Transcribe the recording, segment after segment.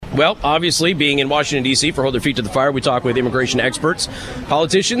Well, obviously, being in Washington, D.C. for Hold Their Feet to the Fire, we talk with immigration experts,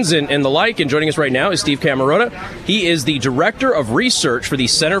 politicians, and the like. And joining us right now is Steve Camarota. He is the Director of Research for the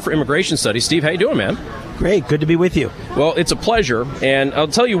Center for Immigration Studies. Steve, how you doing, man? Great. Good to be with you. Well, it's a pleasure. And I'll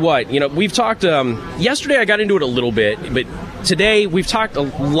tell you what, we've talked, yesterday I got into it a little bit, but today we've talked a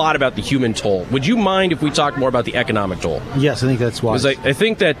lot about the human toll. Would you mind if we talked more about the economic toll? Yes, I think that's wise. Because I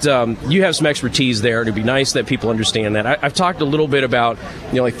think that you have some expertise there, and it'd be nice that people understand that. I've talked a little bit about,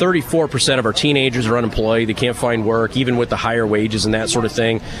 like 34% of our teenagers are unemployed. They can't find work, even with the higher wages and that sort of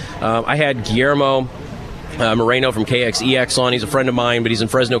thing. I had Guillermo Moreno from KXEX on. He's a friend of mine, but he's in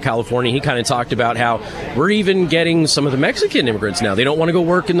Fresno, California. He kind of talked about how we're even getting some of the Mexican immigrants now. They don't want to go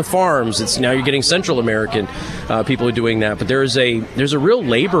work in the farms. It's now you're getting Central American people are doing that. But there's a real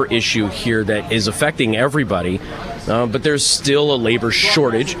labor issue here that is affecting everybody. But there's still a labor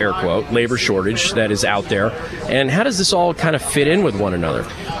shortage, air quote, labor shortage that is out there. And how does this all kind of fit in with one another?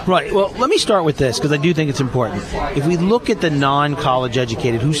 Right. Well, let me start with this, because I do think it's important. If we look at the non-college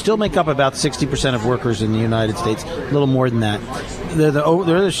educated, who still make up about 60% of workers in the United States, a little more than that, they're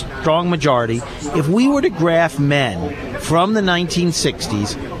the strong majority. If we were to graph men from the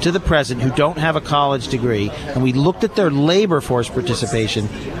 1960s to the present who don't have a college degree, and we looked at their labor force participation,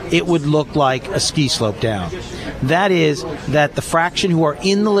 it would look like a ski slope down. That is, that the fraction who are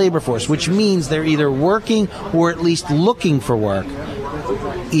in the labor force, which means they're either working or at least looking for work,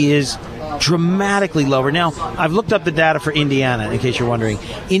 is dramatically lower. Now, I've looked up the data for Indiana, in case you're wondering.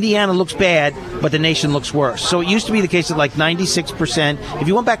 Indiana looks bad, but the nation looks worse. So it used to be the case that like 96%, if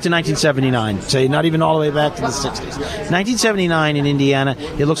you went back to 1979, say not even all the way back to the 60s, 1979 in Indiana,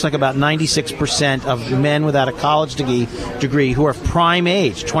 it looks like about 96% of men without a college degree who are prime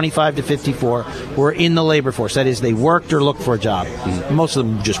age, 25 to 54, were in the labor force. That is, they worked or looked for a job. Most of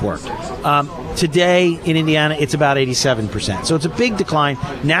them just worked. Today in Indiana, it's about 87%. So it's a big decline.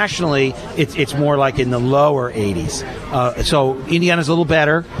 Nationally, it's more like in the lower 80s. So Indiana's a little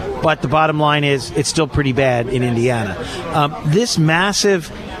better, but the bottom line is it's still pretty bad in Indiana. This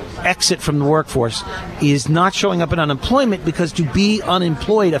massive exit from the workforce is not showing up in unemployment, because to be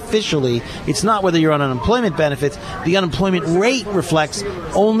unemployed officially, it's not whether you're on unemployment benefits. The unemployment rate reflects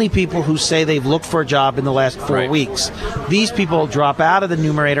only people who say they've looked for a job in the last 4 weeks. These people drop out of the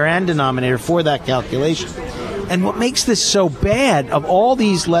numerator and denominator for that calculation. And what makes this so bad, of all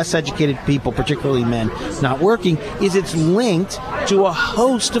these less educated people, particularly men, not working, is it's linked to a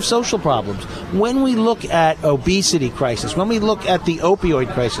host of social problems. When we look at obesity crisis, when we look at the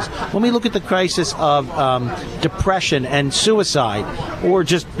opioid crisis, when we look at the crisis of depression and suicide, or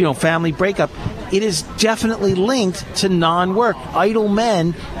just family breakup, it is definitely linked to non-work. Idle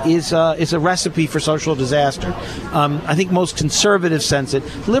men is a recipe for social disaster. I think most conservatives sense it.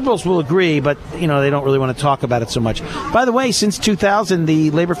 Liberals will agree, but they don't really want to talk about it so much. By the way, since 2000,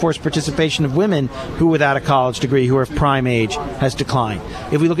 the labor force participation of women who without a college degree, who are of prime age, has declined.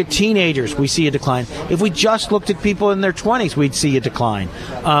 If we look at teenagers, we see a decline. If we just looked at people in their 20s, we'd see a decline.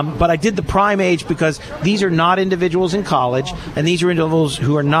 But I did the prime age because these are not individuals in college, and these are individuals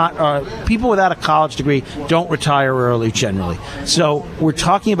who are not people without a college degree don't retire early generally. So we're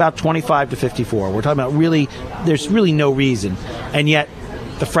talking about 25 to 54. We're talking about there's really no reason. And yet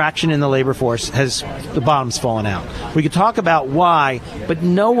the fraction in the labor force the bottom's fallen out. We could talk about why, but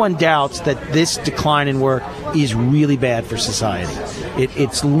no one doubts that this decline in work is really bad for society.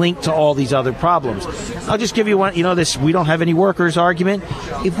 It's linked to all these other problems. I'll just give you one, this we don't have any workers argument.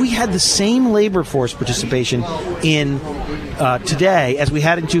 If we had the same labor force participation in today as we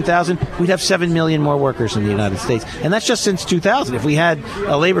had in 2000, we'd have 7 million more workers in the United States. And that's just since 2000. If we had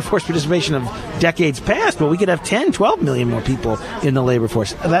a labor force participation of decades past, we could have 10, 12 million more people in the labor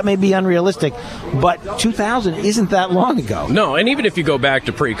force. That may be unrealistic, but 2000 isn't that long ago. No, and even if you go back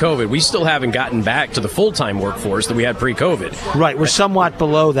to pre-COVID, we still haven't gotten back to the full-time workforce that we had pre-COVID. Right, we're somewhat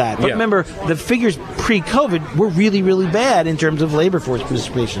below that. But remember, the figures pre-COVID were really, really bad in terms of labor force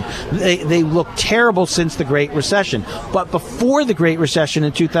participation. They look terrible since the Great Recession. But before the Great Recession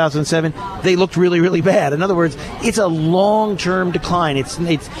in 2007, they looked really, really bad. In other words, it's a long-term decline.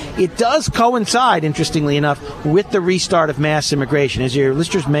 It does coincide, interestingly enough, with the restart of mass immigration. As your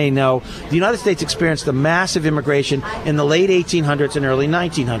listeners may know, the United States experienced a massive immigration in the late 1800s and early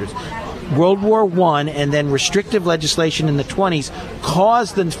 1900s. World War I and then restrictive legislation in the 20s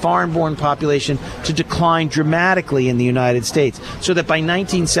caused the foreign-born population to decline dramatically in the United States, so that by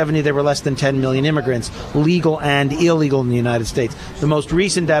 1970 there were less than 10 million immigrants, legal and illegal, in the United States. The most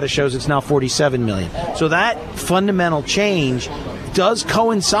recent data shows it's now 47 million. So that fundamental change does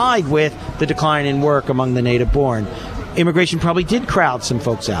coincide with the decline in work among the native-born. Immigration probably did crowd some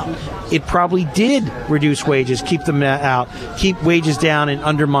folks out. It probably did reduce wages, keep them out, keep wages down, and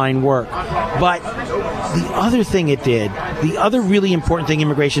undermine work. But the other thing it did, the other really important thing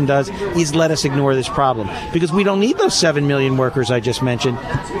immigration does, is let us ignore this problem. Because we don't need those 7 million workers I just mentioned.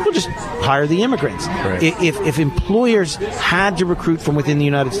 We'll just hire the immigrants. Right. If employers had to recruit from within the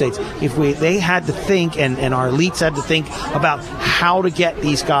United States, they had to think, and our elites had to think about how to get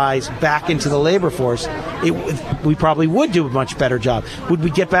these guys back into the labor force, we probably would do a much better job. Would we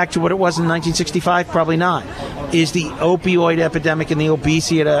get back to what it was in 1965? Probably not. Is the opioid epidemic and the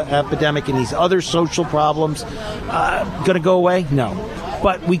obesity epidemic and these other social problems going to go away? No.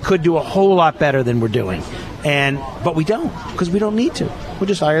 But we could do a whole lot better than we're doing. But we don't, because we don't need to. We'll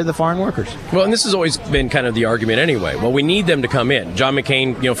just hire the foreign workers. Well, and this has always been kind of the argument anyway. Well, we need them to come in. John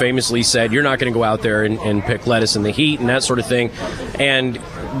McCain, famously said, you're not going to go out there and pick lettuce in the heat and that sort of thing. And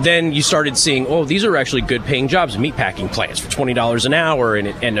then you started seeing, these are actually good paying jobs, meatpacking plants for $20 an hour,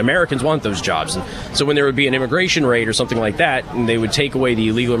 and Americans want those jobs. And so when there would be an immigration raid or something like that, and they would take away the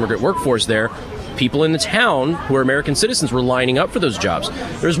illegal immigrant workforce there, people in the town who are American citizens were lining up for those jobs.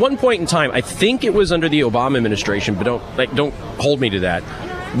 There was one point in time, I think it was under the Obama administration, but don't hold me to that,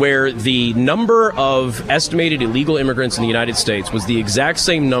 where the number of estimated illegal immigrants in the United States was the exact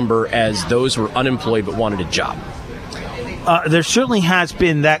same number as those who were unemployed but wanted a job. There certainly has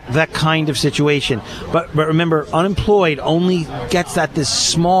been that kind of situation. But remember, unemployed only gets at this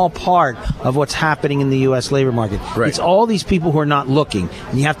small part of what's happening in the U.S. labor market. Right. It's all these people who are not looking.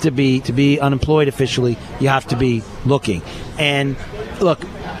 And you have to be unemployed officially, you have to be looking. And look,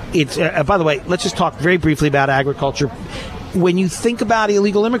 it's by the way, let's just talk very briefly about agriculture. When you think about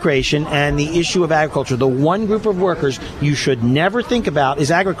illegal immigration and the issue of agriculture, the one group of workers you should never think about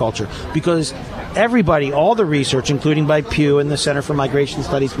is agriculture, because everybody, all the research, including by Pew and the Center for Migration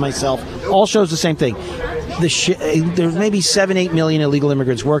Studies, myself, all shows the same thing. There's maybe 7-8 million illegal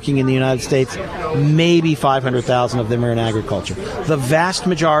immigrants working in the United States. Maybe 500,000 of them are in agriculture. The vast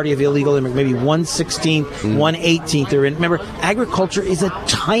majority of illegal immigrants, maybe 1/16th, 1/18th, are in. Remember, agriculture is a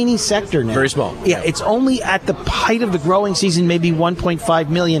tiny sector now. Very small. Yeah, it's only at the height of the growing season, maybe 1.5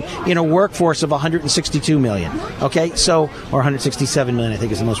 million in a workforce of 162 million. Okay, or 167 million, I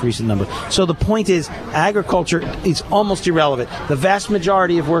think is the most recent number. So the point is, agriculture is almost irrelevant. The vast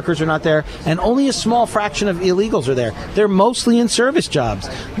majority of workers are not there, and only a small fraction of illegals are there. They're mostly in service jobs.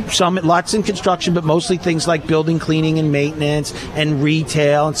 Lots in construction, but mostly things like building, cleaning, and maintenance, and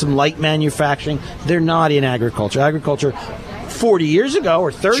retail, and some light manufacturing. They're not in agriculture. Agriculture, 40 years ago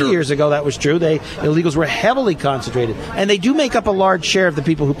or 30 years ago, that was true. Illegals were heavily concentrated. And they do make up a large share of the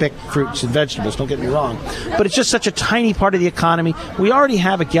people who pick fruits and vegetables, don't get me wrong. But it's just such a tiny part of the economy. We already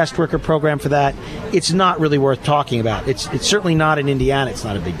have a guest worker program for that. It's not really worth talking about. It's certainly not in Indiana. It's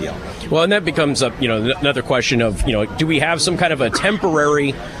not a big deal. Well, and that becomes another question of, do we have some kind of a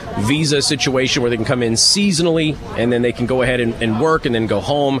temporary visa situation where they can come in seasonally and then they can go ahead and work and then go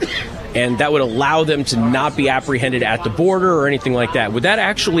home, and that would allow them to not be apprehended at the border or anything like that? Would that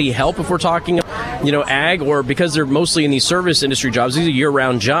actually help if we're talking, ag, or because they're mostly in these service industry jobs, these are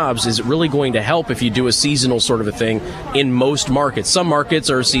year-round jobs, is it really going to help if you do a seasonal sort of a thing in most markets? Some markets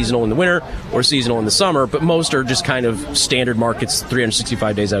are seasonal in the winter or seasonal in the summer, but most are just kind of standard markets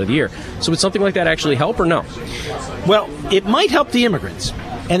 365 days out of the year. So would something like that actually help or no? Well, it might help the immigrants,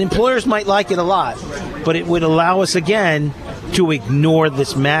 and employers might like it a lot, but it would allow us again to ignore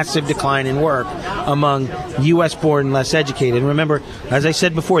this massive decline in work among U.S.-born, less educated. And remember, as I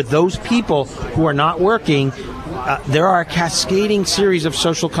said before, those people who are not working, there are a cascading series of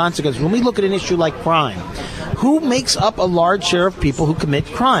social consequences. When we look at an issue like crime, who makes up a large share of people who commit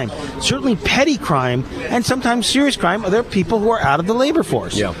crime? Certainly petty crime, and sometimes serious crime, are there people who are out of the labor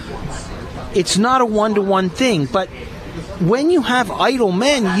force. Yeah. It's not a one-to-one thing, but when you have idle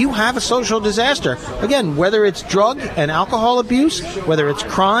men, you have a social disaster. Again, whether it's drug and alcohol abuse, whether it's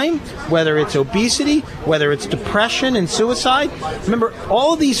crime, whether it's obesity, whether it's depression and suicide. Remember,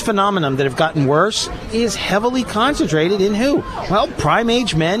 all of these phenomena that have gotten worse is heavily concentrated in who? Well,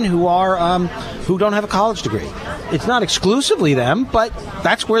 prime-age men who don't have a college degree. It's not exclusively them, but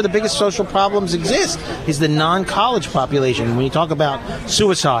that's where the biggest social problems exist, is the non-college population when you talk about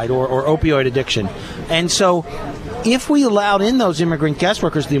suicide or opioid addiction. And so if we allowed in those immigrant guest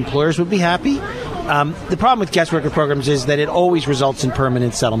workers, the employers would be happy. The problem with guest worker programs is that it always results in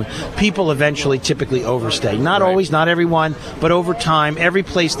permanent settlement. People eventually typically overstay. Not always, not everyone, but over time, every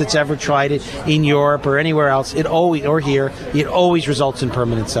place that's ever tried it in Europe or anywhere else, it always results in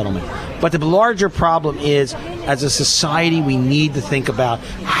permanent settlement. But the larger problem is as a society, we need to think about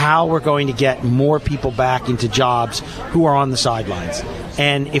how we're going to get more people back into jobs who are on the sidelines.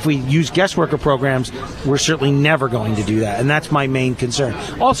 And if we use guest worker programs, we're certainly never going to do that. And that's my main concern.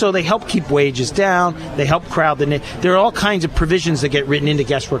 Also, they help keep wages down. They help crowd the net. There are all kinds of provisions that get written into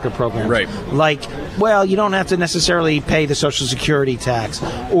guest worker programs. Right. Like, well, you don't have to necessarily pay the Social Security tax,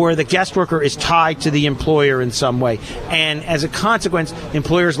 or the guest worker is tied to the employer in some way. And as a consequence,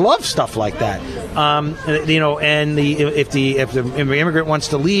 employers love stuff like that. And if the immigrant wants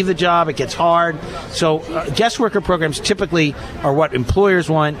to leave the job, it gets hard. So guest worker programs typically are what employers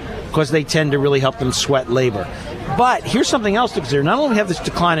want, because they tend to really help them sweat labor. But here's something else to consider. Not only have this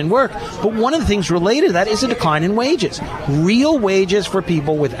decline in work, but one of the things related to that is a decline in wages. Real wages for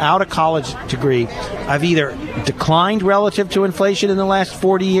people without a college degree have either declined relative to inflation in the last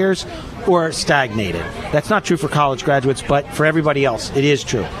 40 years or stagnated. That's not true for college graduates, but for everybody else, it is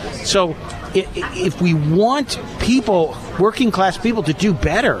true. So if we want people, working class people, to do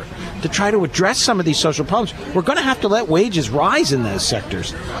better, to try to address some of these social problems, we're going to have to let wages rise in those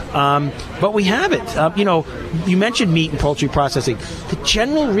sectors. But we haven't. You mentioned meat and poultry processing. The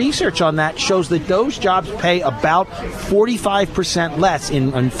general research on that shows that those jobs pay about 45% less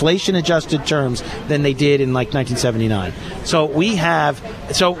in inflation-adjusted terms than they did in, like, 1979. So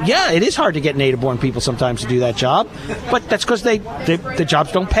it is hard to get native-born people sometimes to do that job, but that's because the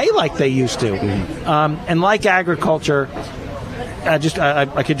jobs don't pay like they used to. And like agriculture,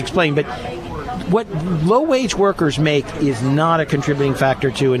 I could explain, but what low-wage workers make is not a contributing factor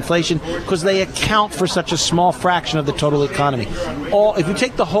to inflation, because they account for such a small fraction of the total economy. If you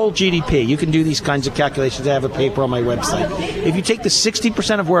take the whole GDP, you can do these kinds of calculations. I have a paper on my website. If you take the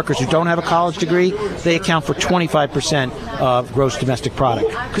 60% of workers who don't have a college degree, they account for 25% of gross domestic product,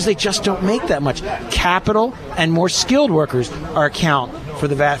 because they just don't make that much. Capital and more skilled workers account for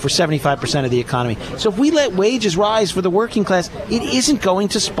 75% of the economy. So if we let wages rise for the working class, it isn't going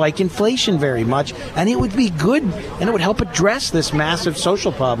to spike inflation very much, and it would be good, and it would help address this massive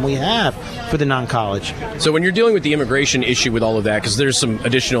social problem we have for the non-college. So when you're dealing with the immigration issue with all of that, because there's some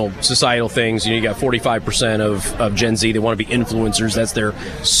additional societal things, you got 45% of Gen Z, they want to be influencers. That's their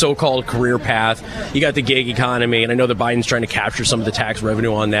so-called career path. You got the gig economy, and I know that Biden's trying to capture some of the tax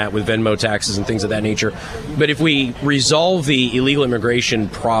revenue on that with Venmo taxes and things of that nature. But if we resolve the illegal immigration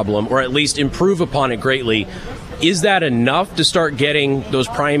problem, or at least improve upon it greatly, is that enough to start getting those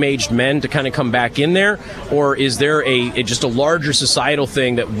prime-aged men to kind of come back in there? Or is there just a larger societal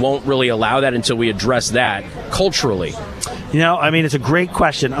thing that won't really allow that until we address that culturally? It's a great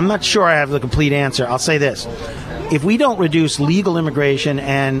question. I'm not sure I have the complete answer. I'll say this. If we don't reduce legal immigration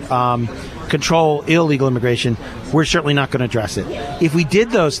and control illegal immigration, we're certainly not going to address it. If we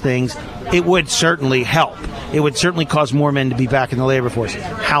did those things, it would certainly help. It would certainly cause more men to be back in the labor force.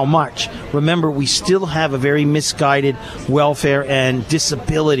 How much? Remember, we still have a very misguided welfare and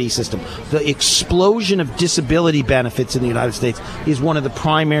disability system. The explosion of disability benefits in the United States is one of the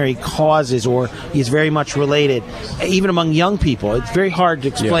primary causes, or is very much related, even among young people. It's very hard to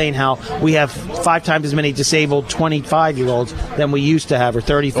explain how we have 5 times as many disabled 25-year-olds than we used to have, or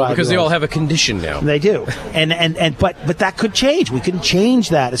 35-year-olds. Well, because they all have a condition now. They do. But that could change. We can change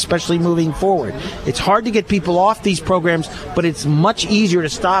that, especially moving forward. It's hard to get people off these programs, but it's much easier to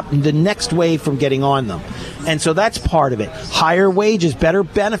stop the next wave from getting on them. And so that's part of it. Higher wages, better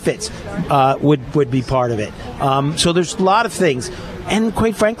benefits would be part of it. So there's a lot of things. And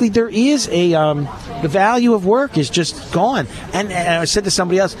quite frankly, there is the value of work is just gone. And I said to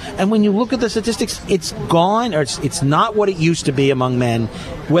somebody else, and when you look at the statistics, it's gone, or it's not what it used to be among men,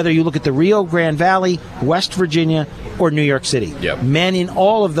 whether you look at the Rio Grande Valley, West Virginia, or New York City. Yep. Men in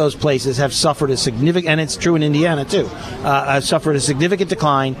all of those places have suffered a significant, and it's true in Indiana too, suffered a significant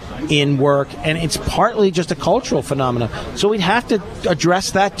decline in work, and it's partly just a cultural phenomenon. So we'd have to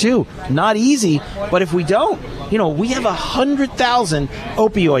address that too. Not easy, but if we don't, we have 100,000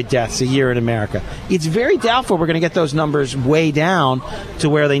 opioid deaths a year in America. It's very doubtful we're going to get those numbers way down to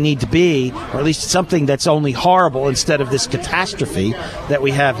where they need to be, or at least something that's only horrible instead of this catastrophe that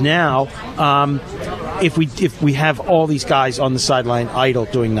we have now, if we have all these guys on the sideline idle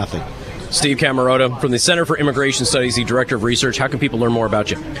doing nothing. Steve Camarota from the Center for Immigration Studies, the Director of Research. How can people learn more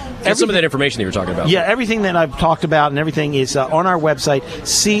about you? And some of that information that you were talking about. Yeah, everything that I've talked about and everything is on our website,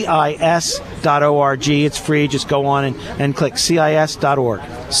 CIS.org. It's free. Just go on and click CIS.org.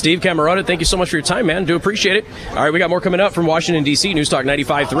 Steve Camarota, thank you so much for your time, man. Do appreciate it. All right, we got more coming up from Washington, D.C. News Talk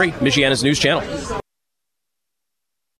 95.3, Michiana's news channel.